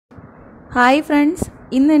Hi friends,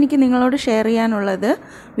 ഇന്ന് എനിക്ക് നിങ്ങളോട് ഷെയർ ചെയ്യാനുള്ളത്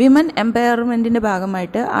വിമൻ എംപവർമെൻറ്റിൻ്റെ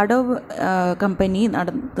ഭാഗമായിട്ട് അഡോബ് കമ്പനി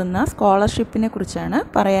നടത്തുന്ന സ്കോളർഷിപ്പിനെ കുറിച്ചാണ്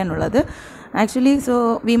പറയാനുള്ളത്. ആക്ച്വലി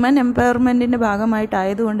വിമൻ എംപവർമെൻറ്റിൻ്റെ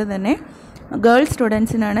ഭാഗമായിട്ടായതുകൊണ്ട് തന്നെ ഗേൾ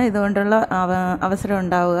സ്റ്റുഡൻസിനാണ് ഇതുകൊണ്ടുള്ള അവസരം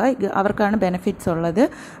ഉണ്ടാവുക. അവർക്കാണ് ബെനിഫിറ്റ്സ് ഉള്ളത്.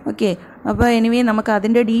 ഓക്കെ, അപ്പോൾ എനിവേ നമുക്ക്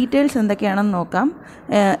അതിൻ്റെ ഡീറ്റെയിൽസ് എന്തൊക്കെയാണെന്ന് നോക്കാം.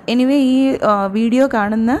 എനിവേ ഈ വീഡിയോ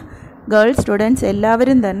കാണുന്ന ഗേൾ സ്റ്റുഡൻസ്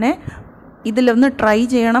എല്ലാവരും തന്നെ ഇതിലൊന്ന് ട്രൈ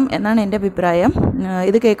ചെയ്യണം എന്നാണ് എൻ്റെ അഭിപ്രായം.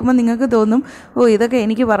 ഇത് കേൾക്കുമ്പോൾ നിങ്ങൾക്ക് തോന്നും, ഇതൊക്കെ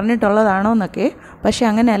എനിക്ക് പറഞ്ഞിട്ടുള്ളതാണോ എന്നൊക്കെ. പക്ഷെ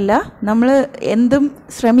അങ്ങനെയല്ല. നമ്മൾ എന്തും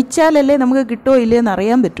ശ്രമിച്ചാലല്ലേ നമുക്ക് കിട്ടുമോ ഇല്ലയോ എന്ന്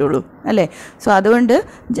അറിയാൻ പറ്റുള്ളൂ, അല്ലേ? അതുകൊണ്ട്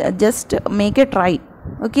just make A try.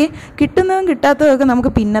 Okay, കിട്ടുന്നതും കിട്ടാത്തതൊക്കെ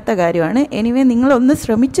നമുക്ക് പിന്നത്തെ കാര്യമാണ്. എനിവേ നിങ്ങളൊന്ന്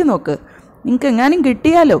ശ്രമിച്ച് നോക്ക്. നിങ്ങൾക്ക് എങ്ങാനും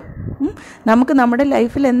കിട്ടിയാലോ. നമുക്ക് നമ്മുടെ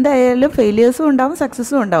ലൈഫിൽ എന്തായാലും ഫെയിലിയേഴ്സും ഉണ്ടാവും,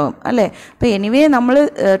 സക്സസ്സും ഉണ്ടാവും, അല്ലേ? അപ്പോൾ എനിവേ നമ്മൾ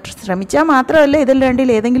ശ്രമിച്ചാൽ മാത്രമല്ല ഇതിൽ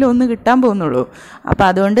രണ്ടിൽ ഏതെങ്കിലും ഒന്ന് കിട്ടാൻ പോകുന്നുള്ളൂ. അപ്പോൾ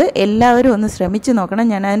അതുകൊണ്ട് എല്ലാവരും ഒന്ന് ശ്രമിച്ച് നോക്കണം.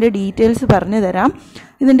 ഞാൻ അതിൻ്റെ ഡീറ്റെയിൽസ് പറഞ്ഞു തരാം.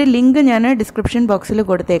 ഇതിൻ്റെ ലിങ്ക് ഞാൻ ഡിസ്ക്രിപ്ഷൻ ബോക്സിൽ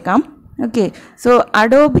കൊടുത്തേക്കാം. Okay,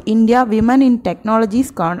 Adobe India women in technology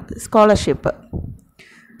scholarship.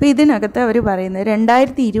 അപ്പോൾ ഇതിനകത്ത് അവർ പറയുന്നത്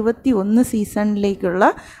 2021 സീസണിലേക്കുള്ള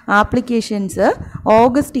ആപ്ലിക്കേഷൻസ്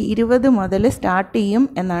ഓഗസ്റ്റ് 20 മുതൽ സ്റ്റാർട്ട് ചെയ്യും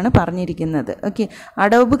എന്നാണ് പറഞ്ഞിരിക്കുന്നത്. ഓക്കെ,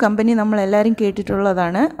 അഡോബ് കമ്പനി നമ്മളെല്ലാവരും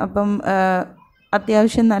കേട്ടിട്ടുള്ളതാണ്. അപ്പം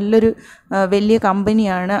അത്യാവശ്യം നല്ലൊരു വലിയ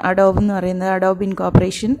കമ്പനിയാണ് അഡോബ് എന്ന് പറയുന്നത്, അഡോബ്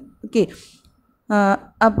ഇൻകോർപ്പറേഷൻ. ഓക്കെ,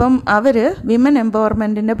 അപ്പം അവർ വിമൻ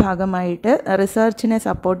എംപവർമെൻറ്റിൻ്റെ ഭാഗമായിട്ട് റിസർച്ചിനെ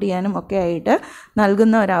സപ്പോർട്ട് ചെയ്യാനും ഒക്കെ ആയിട്ട്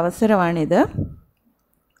നൽകുന്ന ഒരവസരമാണിത്.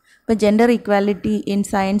 ഇപ്പോൾ gender equality in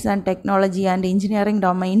science and technology and engineering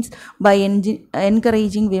domains by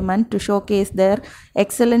encouraging women to show case there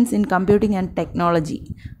excellence in computing and technology.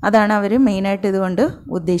 അതാണ് അവർ മെയിനായിട്ട് ഇതുകൊണ്ട്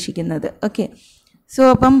ഉദ്ദേശിക്കുന്നത്. ഓക്കെ,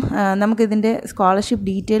 അപ്പം നമുക്കിതിൻ്റെ സ്കോളർഷിപ്പ്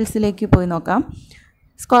ഡീറ്റെയിൽസിലേക്ക് പോയി നോക്കാം.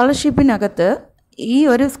 സ്കോളർഷിപ്പിനകത്ത് ഈ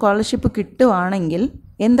ഒരു സ്കോളർഷിപ്പ് കിട്ടുവാണെങ്കിൽ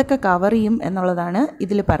എന്തൊക്കെ കവർ ചെയ്യും എന്നുള്ളതാണ്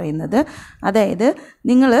ഇതിൽ പറയുന്നത്. അതായത്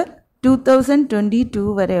നിങ്ങൾ 2022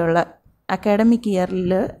 വരെയുള്ള അക്കാഡമിക്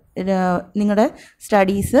ഇയറിൽ നിങ്ങളുടെ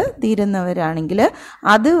സ്റ്റഡീസ് തീരുന്നവരാണെങ്കിൽ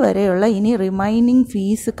അതുവരെയുള്ള ഇനി റിമൈനിങ്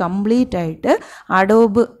ഫീസ് കംപ്ലീറ്റ് ആയിട്ട്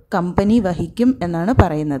അഡോബ് കമ്പനി വഹിക്കും എന്നാണ്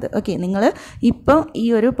പറയുന്നത്. ഓക്കെ, നിങ്ങൾ ഇപ്പം ഈ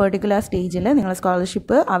ഒരു പെർട്ടിക്കുലർ സ്റ്റേജിൽ നിങ്ങൾ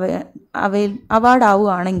സ്കോളർഷിപ്പ് അവാർഡ്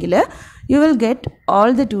ആവുകയാണെങ്കിൽ you will get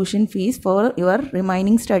all the tuition fees for your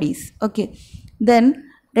remaining studies. Okay, then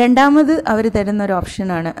രണ്ടാമത് അവർ തരുന്ന ഒരു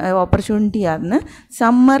ഓപ്ഷനാണ്, ഓപ്പർച്യൂണിറ്റിയാണ്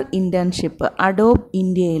സമ്മർ ഇൻറ്റേൺഷിപ്പ്. അഡോബ്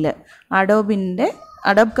ഇന്ത്യയിൽ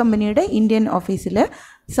അഡോബ് കമ്പനിയുടെ ഇന്ത്യൻ ഓഫീസിൽ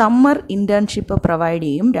സമ്മർ ഇൻറ്റേൺഷിപ്പ് പ്രൊവൈഡ്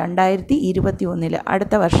ചെയ്യും 2021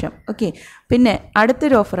 അടുത്ത വർഷം. ഓക്കെ, പിന്നെ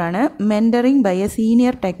അടുത്തൊരു ഓഫറാണ് mentoring by A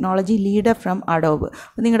senior technology leader from Adobe.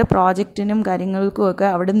 നിങ്ങളുടെ പ്രോജക്റ്റിനും കാര്യങ്ങൾക്കും ഒക്കെ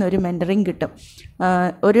അവിടെ നിന്ന് ഒരു മെൻറ്ററിങ് കിട്ടും.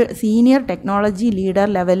 ഒരു സീനിയർ ടെക്നോളജി ലീഡർ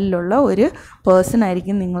ലെവലിലുള്ള ഒരു പേഴ്സൺ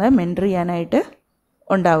ആയിരിക്കും നിങ്ങളെ മെൻറ്റർ ചെയ്യാനായിട്ട്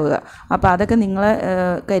ഉണ്ടാവുക. അപ്പോൾ അതൊക്കെ നിങ്ങളെ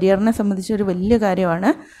കരിയറിനെ സംബന്ധിച്ചൊരു വലിയ കാര്യമാണ്.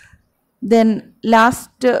 ദെൻ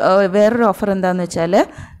ലാസ്റ്റ് വേറൊരു ഓഫർ എന്താണെന്ന് വെച്ചാൽ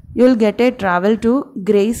you will get A travel to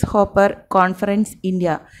grace hopper conference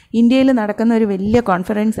ഇന്ത്യയിൽ നടക്കുന്ന ഒരു വലിയ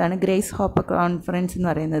കോൺഫറൻസാണ് ഗ്രേസ് ഹോപ്പർ കോൺഫറൻസ് എന്ന്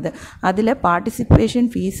പറയുന്നത്. അതിൽ പാർട്ടിസിപ്പേഷൻ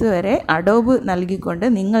ഫീസ് വരെ അഡോബ് നൽകിക്കൊണ്ട്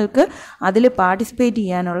നിങ്ങൾക്ക് അതിൽ പാർട്ടിസിപ്പേറ്റ്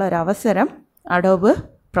ചെയ്യാനുള്ള ഒരു അവസരം അഡോബ്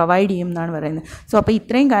പ്രൊവൈഡ് ചെയ്യും എന്നാണ് പറയുന്നത്. അപ്പോൾ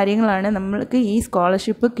ഇത്രയും കാര്യങ്ങളാണ് നമ്മൾക്ക് ഈ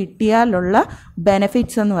സ്കോളർഷിപ്പ് കിട്ടിയാലുള്ള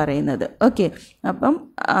ബെനിഫിറ്റ്സ് എന്ന് പറയുന്നത്. ഓക്കെ, അപ്പം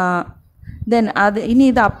ദെൻ ഇനി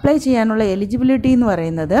ഇത് അപ്ലൈ ചെയ്യാനുള്ള എലിജിബിലിറ്റി എന്ന്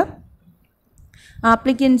പറയുന്നത്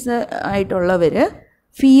applicants ആയിട്ടുള്ളവർ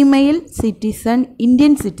female citizen,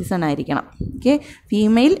 Indian citizen ആയിരിക്കണം. Okay,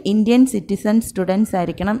 female Indian citizen students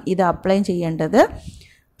ആയിരിക്കണം ഇത് അപ്ലൈ ചെയ്യേണ്ടത്.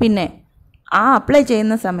 പിന്നെ അപ്ലൈ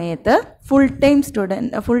ചെയ്യുന്ന സമയത്ത്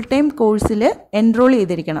ഫുൾ ടൈം കോഴ്സിൽ എൻറോൾ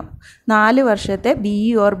ചെയ്തിരിക്കണം. 4 വർഷത്തെ BE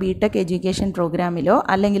ഓർ BTech എഡ്യൂക്കേഷൻ പ്രോഗ്രാമിലോ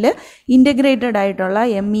അല്ലെങ്കിൽ ഇൻ്റഗ്രേറ്റഡ് ആയിട്ടുള്ള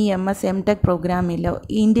ME MS MTech പ്രോഗ്രാമിലോ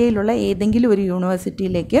ഇന്ത്യയിലുള്ള ഏതെങ്കിലും ഒരു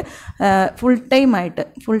യൂണിവേഴ്സിറ്റിയിലേക്ക്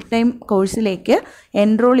ഫുൾ ടൈം കോഴ്സിലേക്ക്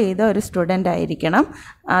എൻറോൾ ചെയ്ത ഒരു സ്റ്റുഡൻ്റ് ആയിരിക്കണം.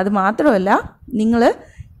 അതുമാത്രമല്ല, നിങ്ങൾ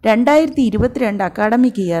 2022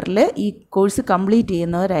 അക്കാഡമിക് ഇയറിൽ ഈ കോഴ്സ് കംപ്ലീറ്റ്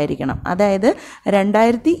ചെയ്യുന്നവരായിരിക്കണം. അതായത്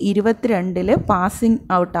 2022 പാസിംഗ്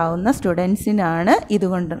ഔട്ട് ആവുന്ന സ്റ്റുഡൻസിനാണ്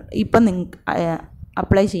ഇതുകൊണ്ട് ഇപ്പം നിങ്ങൾക്ക്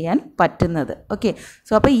അപ്ലൈ ചെയ്യാൻ പറ്റുന്നത്. ഓക്കെ,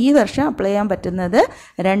 അപ്പോൾ ഈ വർഷം അപ്ലൈ ചെയ്യാൻ പറ്റുന്നത്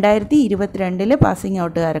 2022 പാസിംഗ്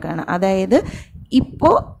ഔട്ടുകാർക്കാണ്. അതായത്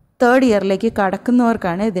ഇപ്പോൾ തേർഡ് ഇയറിലേക്ക്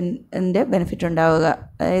കടക്കുന്നവർക്കാണ് ഇതിൻ്റെ ബെനിഫിറ്റ് ഉണ്ടാവുക.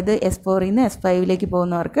 അതായത് S4 നിന്ന് S5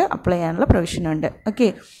 പോകുന്നവർക്ക് അപ്ലൈ ചെയ്യാനുള്ള പ്രൊവിഷനുണ്ട്. ഓക്കെ,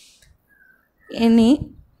 ഇനി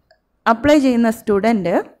അപ്ലൈ ചെയ്യുന്ന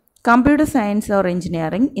student computer science or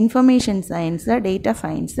engineering, information science, data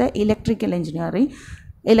science, electrical engineering,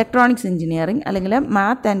 electronics engineering അല്ലെങ്കിൽ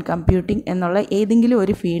മാത്ത് ആൻഡ് കമ്പ്യൂട്ടിംഗ് എന്നുള്ള ഏതെങ്കിലും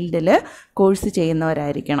ഒരു ഫീൽഡിൽ കോഴ്സ്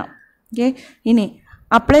ചെയ്യുന്നവരായിരിക്കണം. ഓക്കെ, ഇനി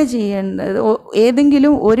അപ്ലൈ ചെയ്യേണ്ടത്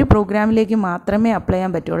ഏതെങ്കിലും ഒരു പ്രോഗ്രാമിലേക്ക് മാത്രമേ അപ്ലൈ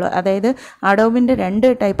ചെയ്യാൻ പറ്റുള്ളൂ. അതായത് അഡോബിൻ്റെ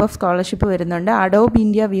 2 ടൈപ്പ് ഓഫ് സ്കോളർഷിപ്പ് വരുന്നുണ്ട്. Adobe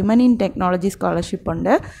India women in technology scholarship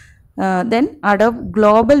ഉണ്ട്, then Adobe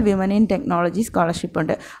global women in technology scholarship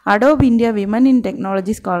ഉണ്ട്. Adobe India women in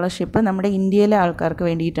technology scholarship നമ്മുടെ ഇന്ത്യയിലെ ആൾക്കാർക്ക്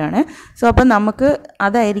വേണ്ടിയിട്ടാണ്. സോ അപ്പോൾ നമുക്ക്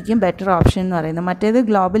അതായിരിക്കും ബെറ്റർ ഓപ്ഷൻ എന്ന് പറയുന്നത്. മറ്റേത്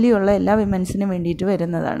ഗ്ലോബലി ഉള്ള എല്ലാ വിമൻസിനും വേണ്ടിയിട്ട്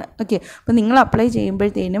വരുന്നതാണ്. ഓക്കെ, അപ്പോൾ നിങ്ങൾ അപ്ലൈ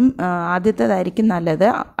ചെയ്യുമ്പോഴത്തേനും ആദ്യത്തേതായിരിക്കും നല്ലത്,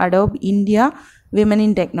 Adobe India women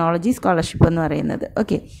in technology scholarship എന്ന് പറയുന്നത്.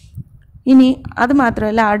 ഓക്കെ, ഇനി അത്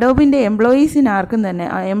മാത്രമല്ല അഡോബിൻ്റെ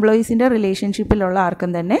എംപ്ലോയീസിൻ്റെ റിലേഷൻഷിപ്പിലുള്ള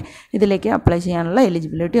ആർക്കും തന്നെ ഇതിലേക്ക് അപ്ലൈ ചെയ്യാനുള്ള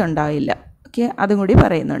എലിജിബിലിറ്റി ഉണ്ടാവില്ല. ഓക്കെ, അതും കൂടി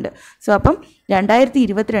പറയുന്നുണ്ട്. സോ അപ്പം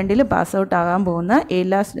 2022 പാസ് ഔട്ട് ആകാൻ പോകുന്ന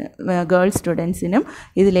എല്ലാ ഗേൾസ് സ്റ്റുഡൻസിനും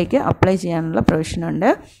ഇതിലേക്ക് അപ്ലൈ ചെയ്യാനുള്ള പ്രൊവിഷനുണ്ട്.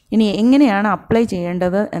 ഇനി എങ്ങനെയാണ് അപ്ലൈ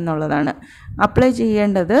ചെയ്യേണ്ടത് എന്നുള്ളതാണ്. അപ്ലൈ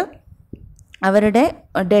ചെയ്യേണ്ടത് അവരുടെ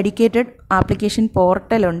ഡെഡിക്കേറ്റഡ് ആപ്ലിക്കേഷൻ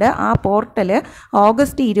പോർട്ടലുണ്ട്. ആ പോർട്ടൽ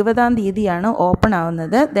ഓഗസ്റ്റ് 20 ഓപ്പൺ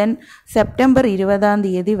ആവുന്നത്. ദെൻ സെപ്റ്റംബർ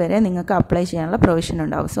 20 വരെ നിങ്ങൾക്ക് അപ്ലൈ ചെയ്യാനുള്ള പ്രൊവിഷൻ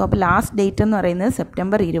ഉണ്ടാവും. സോ അപ്പോൾ ലാസ്റ്റ് ഡേറ്റ് എന്ന് പറയുന്നത്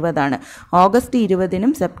സെപ്റ്റംബർ 20. ഓഗസ്റ്റ്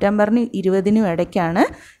 20 സെപ്റ്റംബർ 20 ഇടയ്ക്കാണ്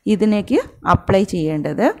ഇതിലേക്ക് അപ്ലൈ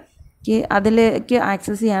ചെയ്യേണ്ടത്. അതിലേക്ക്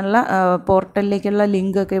ആക്സസ് ചെയ്യാനുള്ള പോർട്ടലിലേക്കുള്ള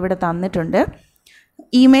ലിങ്കൊക്കെ ഇവിടെ തന്നിട്ടുണ്ട്.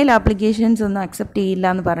 ഇമെയിൽ ആപ്ലിക്കേഷൻസ് ഒന്നും അക്സെപ്റ്റ് ചെയ്യില്ല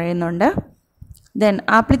എന്ന് പറയുന്നുണ്ട്. ദെൻ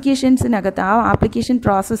ആപ്ലിക്കേഷൻസിനകത്ത് ആ ആപ്ലിക്കേഷൻ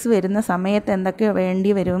പ്രോസസ്സ് വരുന്ന സമയത്ത് എന്തൊക്കെ വേണ്ടി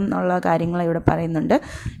വരും എന്നുള്ള കാര്യങ്ങൾ ഇവിടെ പറയുന്നുണ്ട്.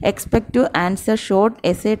 Expect to answer short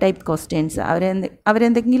essay type questions.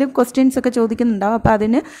 അവരെന്തെങ്കിലും ക്വസ്റ്റ്യൻസ് ഒക്കെ ചോദിക്കുന്നുണ്ടാവും, അപ്പോൾ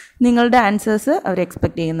അതിന് നിങ്ങളുടെ ആൻസേഴ്സ് അവർ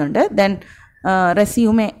എക്സ്പെക്റ്റ് ചെയ്യുന്നുണ്ട്. ദെൻ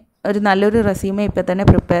റെസ്യൂമേ, ഒരു നല്ലൊരു റെസ്യൂമേ ഇപ്പോൾ തന്നെ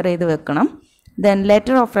പ്രിപ്പയർ ചെയ്ത് വെക്കണം. Then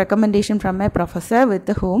letter of recommendation from A professor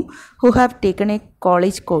with who have taken A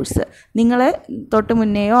college course. നിങ്ങളെ തൊട്ട്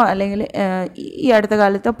മുന്നെയോ അല്ലെങ്കിൽ ഈ അടുത്ത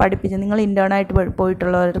കാലത്തോ പഠിപ്പിച്ച് നിങ്ങൾ ഇൻറ്റേണായിട്ട്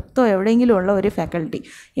പോയിട്ടുള്ളവരത്തോ എവിടെയെങ്കിലും ഉള്ള ഒരു ഫാക്കൽറ്റി,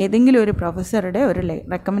 ഏതെങ്കിലും ഒരു പ്രൊഫസറുടെ ഒരു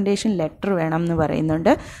റെക്കമെൻഡേഷൻ ലെറ്റർ വേണം എന്ന്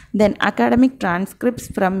പറയുന്നുണ്ട്. Then academic transcripts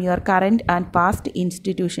from your current and past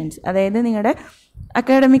institutions. അതായത് നിങ്ങളുടെ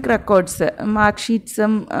അക്കാഡമിക് റെക്കോർഡ്സ്, മാർക്ക്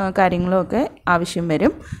ഷീറ്റ്സും കാര്യങ്ങളും ഒക്കെ ആവശ്യം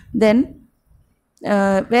വരും. ദെൻ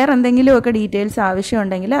വേറെ എന്തെങ്കിലുമൊക്കെ ഡീറ്റെയിൽസ്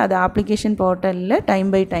ആവശ്യമുണ്ടെങ്കിൽ അത് ആപ്ലിക്കേഷൻ പോർട്ടലിൽ ടൈം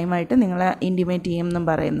ബൈ ടൈമായിട്ട് നിങ്ങളെ ഇൻറ്റിമേറ്റ് ചെയ്യുമെന്നും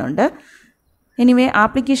പറയുന്നുണ്ട്. എനിവേ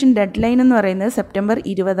ആപ്ലിക്കേഷൻ ഡെഡ് ലൈൻ എന്ന് പറയുന്നത് സെപ്റ്റംബർ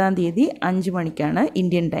 20 5 മണിക്കാണ്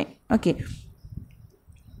Indian time. Okay,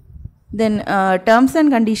 then terms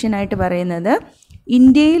and കണ്ടീഷനായിട്ട് പറയുന്നത്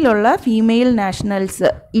ഇന്ത്യയിലുള്ള ഫീമെയിൽ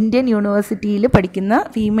നാഷണൽസ്, ഇന്ത്യൻ യൂണിവേഴ്സിറ്റിയിൽ പഠിക്കുന്ന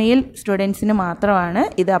ഫീമെയിൽ സ്റ്റുഡൻസിന് മാത്രമാണ്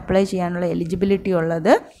ഇത് അപ്ലൈ ചെയ്യാനുള്ള എലിജിബിലിറ്റി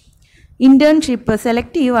ഉള്ളത്. ഇൻറ്റേൺഷിപ്പ്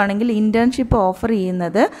സെലക്ട് ചെയ്യുവാണെങ്കിൽ ഇൻറ്റേൺഷിപ്പ് ഓഫർ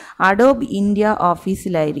ചെയ്യുന്നത് Adobe India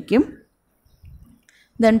ഓഫീസിലായിരിക്കും.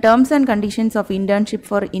 Then terms and conditions of internship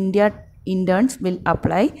for India interns will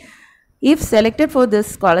apply. If selected for this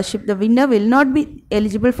scholarship, the winner will not be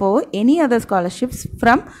eligible for any other scholarships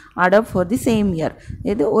from Adobe for the same year.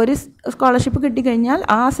 ഇത് ഒരു scholarship കിട്ടിക്കഴിഞ്ഞാൽ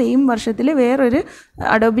ആ same വർഷത്തിൽ വേറൊരു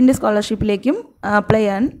അഡോബിൻ്റെ സ്കോളർഷിപ്പിലേക്കും apply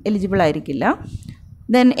ചെയ്യാൻ eligible ആയിരിക്കില്ല.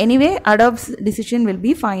 Then anyway അഡോബ്സ് decision will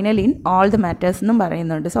be final in all the matters എന്നും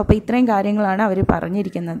പറയുന്നുണ്ട്. സോ അപ്പോൾ ഇത്രയും കാര്യങ്ങളാണ് അവർ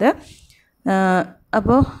പറഞ്ഞിരിക്കുന്നത്.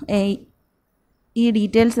 അപ്പോൾ ഈ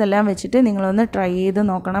ഡീറ്റെയിൽസ് എല്ലാം വെച്ചിട്ട് നിങ്ങളൊന്ന് ട്രൈ ചെയ്ത്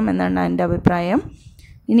നോക്കണം എന്നാണ് എൻ്റെ അഭിപ്രായം.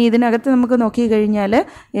 ഇനി ഇതിനകത്ത് നമുക്ക് നോക്കിക്കഴിഞ്ഞാൽ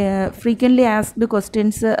ഫ്രീക്വൻ്റ്ലി ആസ്ക്ഡ്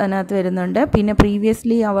ക്വസ്റ്റ്യൻസ് അതിനകത്ത് വരുന്നുണ്ട്. പിന്നെ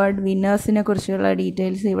പ്രീവിയസ്ലി അവാർഡ് വിന്നേഴ്സിനെ കുറിച്ചുള്ള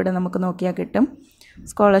ഡീറ്റെയിൽസ് ഇവിടെ നമുക്ക് നോക്കിയാൽ കിട്ടും.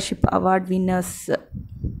 Scholarship award winners.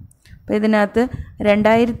 അപ്പോൾ ഇതിനകത്ത്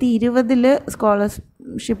 2020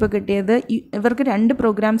 സ്കോളർഷിപ്പ് കിട്ടിയത് ഇവർക്ക് 2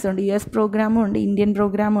 പ്രോഗ്രാംസ് ഉണ്ട്. US പ്രോഗ്രാമും ഉണ്ട്, ഇന്ത്യൻ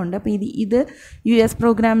പ്രോഗ്രാമും ഉണ്ട്. അപ്പോൾ ഇത് US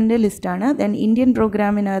പ്രോഗ്രാമിൻ്റെ ലിസ്റ്റാണ്. ദെൻ ഇന്ത്യൻ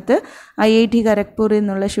പ്രോഗ്രാമിനകത്ത് IIT ഖരഗ്പൂരിൽ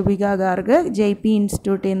നിന്നുള്ള ശുഭിക ഗാർഗ്, JP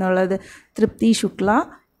ഇൻസ്റ്റിറ്റ്യൂട്ടിൽ നിന്നുള്ളത് തൃപ്തി Shukla,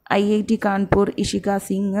 IIT Kanpur Ishika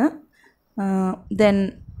Singh, then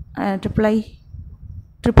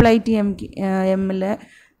IITM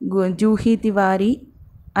Juhi Tiwari,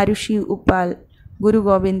 Arushi ഉപ്പാൽ, ഗുരു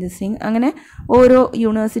ഗോവിന്ദ് സിംഗ്, അങ്ങനെ ഓരോ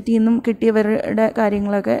യൂണിവേഴ്സിറ്റിയിൽ നിന്നും കിട്ടിയവരുടെ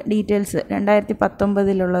കാര്യങ്ങളൊക്കെ ഡീറ്റെയിൽസ്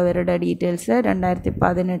 2019 ഡീറ്റെയിൽസ്,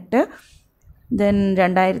 2018, ദെൻ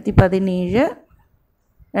 2017,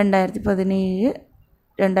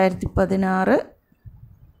 2016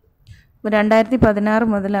 അപ്പോൾ 2016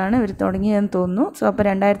 മുതലാണ് ഇവർ തുടങ്ങിയതെന്ന് തോന്നുന്നു. സോ അപ്പോൾ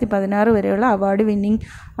 2016 വരെയുള്ള അവാർഡ് വിന്നിങ്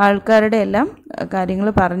ആൾക്കാരുടെ എല്ലാം കാര്യങ്ങൾ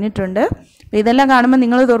പറഞ്ഞിട്ടുണ്ട്. അപ്പോൾ ഇതെല്ലാം കാണുമ്പോൾ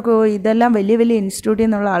നിങ്ങൾ തോർക്കുമോ ഇതെല്ലാം വലിയ വലിയ ഇൻസ്റ്റിറ്റ്യൂട്ടിൽ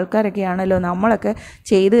നിന്നുള്ള ആൾക്കാരൊക്കെയാണല്ലോ, നമ്മളൊക്കെ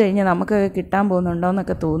ചെയ്ത് കഴിഞ്ഞാൽ നമുക്കൊക്കെ കിട്ടാൻ പോകുന്നുണ്ടോ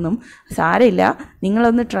എന്നൊക്കെ തോന്നും. സാരമില്ല,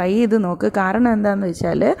 നിങ്ങളൊന്ന് ട്രൈ ചെയ്ത് നോക്ക്. കാരണം എന്താണെന്ന്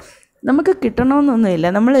വെച്ചാൽ നമുക്ക് കിട്ടണമെന്നൊന്നുമില്ല,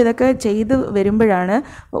 നമ്മൾ ഇതൊക്കെ ചെയ്ത് വരുമ്പോഴാണ്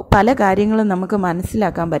പല കാര്യങ്ങളും നമുക്ക്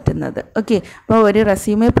മനസ്സിലാക്കാൻ പറ്റുന്നത്. ഓക്കെ, അപ്പോൾ ഒരു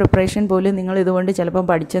റെസ്യൂമേ പ്രിപ്പറേഷൻ പോലും നിങ്ങൾ ഇതുകൊണ്ട് ചിലപ്പം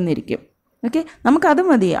പഠിച്ചെന്നിരിക്കും. ഓക്കെ, നമുക്കത്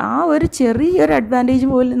മതി. ആ ഒരു ചെറിയൊരു അഡ്വാൻറ്റേജ്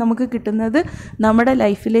പോലും നമുക്ക് കിട്ടുന്നത് നമ്മുടെ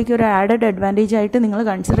ലൈഫിലേക്ക് ഒരു ആഡഡ് അഡ്വാൻറ്റേജ് ആയിട്ട് നിങ്ങൾ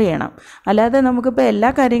കൺസിഡർ ചെയ്യണം. അല്ലാതെ നമുക്കിപ്പോൾ എല്ലാ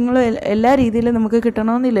കാര്യങ്ങളും എല്ലാ രീതിയിലും നമുക്ക്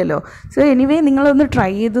കിട്ടണമെന്നില്ലല്ലോ. സോ എനിവേ നിങ്ങളൊന്ന്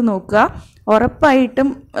ട്രൈ ചെയ്ത് നോക്കുക. ഉറപ്പായിട്ടും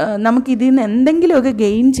നമുക്കിതിൽ നിന്ന് എന്തെങ്കിലുമൊക്കെ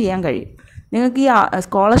ഗെയിൻ ചെയ്യാൻ കഴിയും. നിങ്ങൾക്ക് ഈ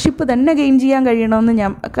സ്കോളർഷിപ്പ് തന്നെ ഗെയിൻ ചെയ്യാൻ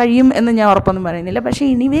കഴിയും എന്ന് ഞാൻ ഉറപ്പൊന്നും പറയുന്നില്ല. പക്ഷേ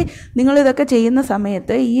എനിവേ നിങ്ങളിതൊക്കെ ചെയ്യുന്ന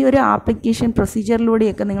സമയത്ത് ഈ ഒരു ആപ്ലിക്കേഷൻ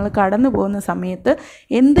പ്രൊസീജിയറിലൂടെയൊക്കെ നിങ്ങൾ കടന്നു പോകുന്ന സമയത്ത്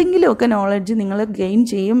എന്തെങ്കിലുമൊക്കെ നോളജ് നിങ്ങൾ ഗെയിൻ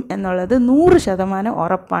ചെയ്യും എന്നുള്ളത് 100%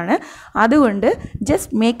 ഉറപ്പാണ്. അതുകൊണ്ട്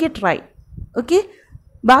just make it try. Okay,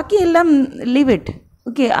 ബാക്കിയെല്ലാം ലീവ് ഇറ്റ്.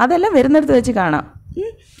 ഓക്കെ, അതെല്ലാം വരുന്നിടത്ത് വെച്ച് കാണാം.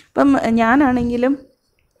 ഇപ്പം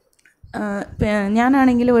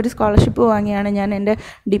ഞാനാണെങ്കിലും ഒരു സ്കോളർഷിപ്പ് വാങ്ങിയാണ് ഞാൻ എൻ്റെ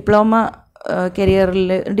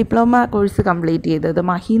ഡിപ്ലോമ കോഴ്സ് കംപ്ലീറ്റ് ചെയ്തത്,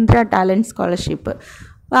 മഹീന്ദ്ര ടാലൻറ്റ് സ്കോളർഷിപ്പ്.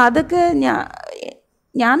 അപ്പോൾ അതൊക്കെ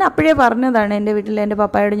ഞാൻ അപ്പോഴേ പറഞ്ഞതാണ്, എൻ്റെ വീട്ടിൽ എൻ്റെ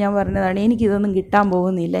പപ്പായോട് ഞാൻ പറഞ്ഞതാണ്, എനിക്കിതൊന്നും കിട്ടാൻ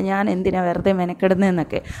പോകുന്നില്ല, ഞാൻ എന്തിനാണ് വെറുതെ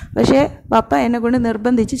മെനക്കെടുന്നതെന്നൊക്കെ. പക്ഷേ പപ്പ എന്നെക്കൊണ്ട്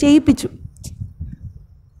നിർബന്ധിച്ച് ചെയ്യിപ്പിച്ചു.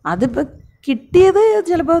 അതിപ്പോൾ കിട്ടിയത്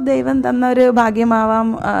ചിലപ്പോൾ ദൈവം തന്ന ഒരു ഭാഗ്യമാവാം,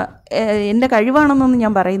 എൻ്റെ കഴിവാണെന്നൊന്നും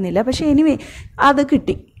ഞാൻ പറയുന്നില്ല. പക്ഷേ എനിവേ അത്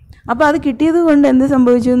കിട്ടി. അപ്പോൾ അത് കിട്ടിയത് കൊണ്ട് എന്ത്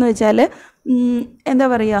സംഭവിച്ചു എന്ന് വെച്ചാൽ, എന്താ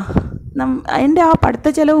പറയുക, എൻ്റെ ആ പഠിത്ത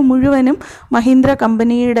ചിലവ് മുഴുവനും മഹീന്ദ്ര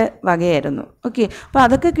കമ്പനിയുടെ വകയായിരുന്നു. ഓക്കെ, അപ്പോൾ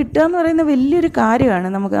അതൊക്കെ കിട്ടുക എന്ന് പറയുന്നത് വലിയൊരു കാര്യമാണ്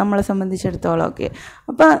നമ്മളെ സംബന്ധിച്ചിടത്തോളം. ഓക്കെ,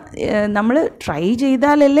 അപ്പോൾ നമ്മൾ ട്രൈ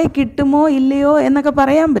ചെയ്താലല്ലേ കിട്ടുമോ ഇല്ലയോ എന്നൊക്കെ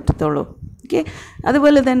പറയാൻ പറ്റത്തുള്ളൂ. ഓക്കെ,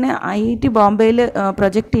 അതുപോലെ തന്നെ IIT ബോംബെയിൽ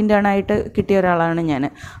പ്രൊജക്റ്റ് ഇൻ്റേണായിട്ട് കിട്ടിയ ഒരാളാണ് ഞാൻ.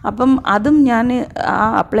 അപ്പം അതും ഞാൻ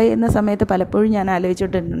അപ്ലൈ ചെയ്യുന്ന സമയത്ത് പലപ്പോഴും ഞാൻ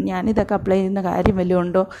ആലോചിച്ചിട്ടുണ്ട്, ഞാനിതൊക്കെ അപ്ലൈ ചെയ്യുന്ന കാര്യം വല്ലതും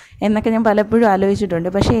ഉണ്ടോ എന്നൊക്കെ ഞാൻ പലപ്പോഴും ആലോചിച്ചിട്ടുണ്ട്.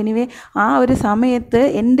 പക്ഷേ എനിവേ ആ ഒരു സമയത്ത്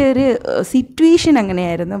എൻ്റെ ഒരു സിറ്റുവേഷൻ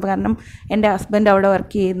അങ്ങനെയായിരുന്നു. കാരണം എൻ്റെ ഹസ്ബൻഡ് അവിടെ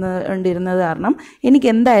വർക്ക് ചെയ്യുന്നുണ്ടിരുന്നത് കാരണം എനിക്ക്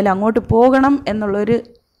എന്തായാലും അങ്ങോട്ട് പോകണം എന്നുള്ളൊരു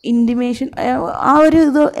ഇൻറ്റിമേഷൻ, ആ ഒരു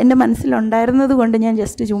ഇത് എൻ്റെ മനസ്സിലുണ്ടായിരുന്നത് കൊണ്ട് ഞാൻ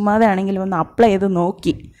ജസ്റ്റ് ചുമ്മാതെ ആണെങ്കിലും ഒന്ന് അപ്ലൈ ചെയ്ത്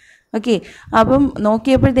നോക്കി. ഓക്കെ, അപ്പം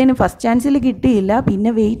നോക്കിയപ്പോഴത്തേനും ഫസ്റ്റ് ചാൻസിൽ കിട്ടിയില്ല. പിന്നെ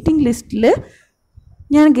വെയിറ്റിംഗ് ലിസ്റ്റിൽ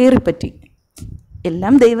ഞാൻ കയറിപ്പറ്റി.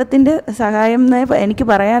 എല്ലാം ദൈവത്തിൻ്റെ സഹായം എന്നേ എനിക്ക്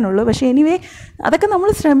പറയാനുള്ളൂ. പക്ഷേ എനിവേ അതൊക്കെ നമ്മൾ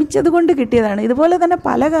ശ്രമിച്ചത് കൊണ്ട് കിട്ടിയതാണ്. ഇതുപോലെ തന്നെ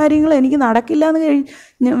പല കാര്യങ്ങളും എനിക്ക് നടക്കില്ല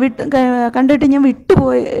എന്ന് കണ്ടിട്ട് ഞാൻ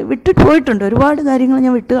വിട്ടിട്ട് പോയിട്ടുണ്ട്. ഒരുപാട് കാര്യങ്ങൾ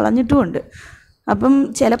ഞാൻ വിട്ട് കളഞ്ഞിട്ടുമുണ്ട്. അപ്പം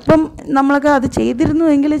ചിലപ്പം നമ്മളൊക്കെ അത്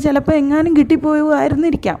ചെയ്തിരുന്നുവെങ്കിൽ ചിലപ്പോൾ എങ്ങാനും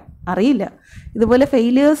കിട്ടിപ്പോയിരുന്നിരിക്കാം, അറിയില്ല. ഇതുപോലെ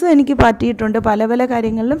ഫെയിലിയേഴ്സും എനിക്ക് പറ്റിയിട്ടുണ്ട്, പല പല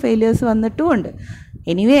കാര്യങ്ങളിലും ഫെയിലിയേഴ്സ് വന്നിട്ടുമുണ്ട്.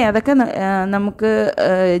 എനിവേ അതൊക്കെ നമുക്ക്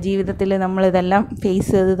ജീവിതത്തിൽ നമ്മളിതെല്ലാം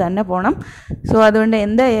ഫേസ് ചെയ്ത് തന്നെ പോകണം. സോ അതുകൊണ്ട്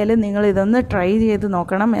എന്തായാലും നിങ്ങളിതൊന്ന് ട്രൈ ചെയ്ത്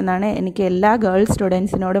നോക്കണം എന്നാണ് എനിക്ക് എല്ലാ ഗേൾ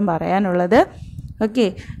സ്റ്റുഡൻസിനോടും പറയാനുള്ളത്. ഓക്കെ,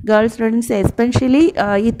 ഗേൾ സ്റ്റുഡൻസ് എസ്പെഷ്യലി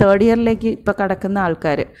ഈ തേർഡ് ഇയറിലേക്ക് ഇപ്പോൾ കടക്കുന്ന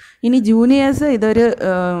ആൾക്കാർ, ഇനി ജൂനിയേഴ്സ് ഇതൊരു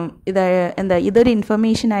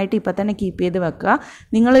ഇൻഫർമേഷനായിട്ട് ഇപ്പോൾ തന്നെ കീപ്പ് ചെയ്ത് വെക്കുക.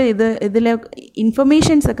 നിങ്ങൾ ഇതിലെ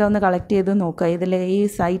ഇൻഫർമേഷൻസൊക്കെ ഒന്ന് കളക്ട് ചെയ്ത് നോക്കുക. ഈ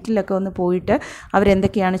സൈറ്റിലൊക്കെ ഒന്ന് പോയിട്ട്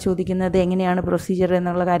അവരെന്തൊക്കെയാണ് ചോദിക്കുന്നത്, എങ്ങനെയാണ് പ്രൊസീജിയർ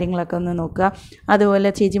എന്നുള്ള കാര്യങ്ങളൊക്കെ ഒന്ന് നോക്കുക.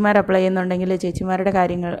 അതുപോലെ ചേച്ചിമാർ അപ്ലൈ ചെയ്യുന്നുണ്ടെങ്കിൽ ചേച്ചിമാരുടെ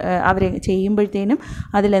കാര്യങ്ങൾ അവർ ചെയ്യുമ്പോഴത്തേനും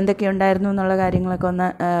അതിലെന്തൊക്കെ ഉണ്ടായിരുന്നു എന്നുള്ള കാര്യങ്ങളൊക്കെ ഒന്ന്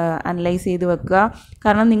അനലൈസ് ചെയ്ത് വെക്കുക.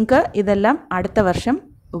 കാരണം നിങ്ങൾക്ക് ഇതെല്ലാം അടുത്ത വർഷം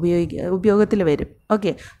ഉപയോഗത്തിൽ വരും.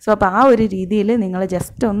 ഓക്കെ, സോ അപ്പോൾ ആ ഒരു രീതിയിൽ നിങ്ങൾ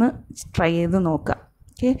ജസ്റ്റ് ഒന്ന് ട്രൈ ചെയ്ത് നോക്കുക.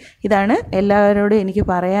 ഓക്കെ, ഇതാണ് എല്ലാവരോടും എനിക്ക്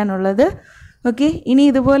പറയാനുള്ളത്. ഓക്കെ, ഇനി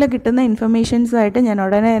ഇതുപോലെ കിട്ടുന്ന ഇൻഫർമേഷൻസുമായിട്ട് ഞാൻ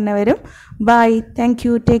ഉടനെ തന്നെ വരും. By, thank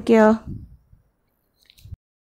you, take care.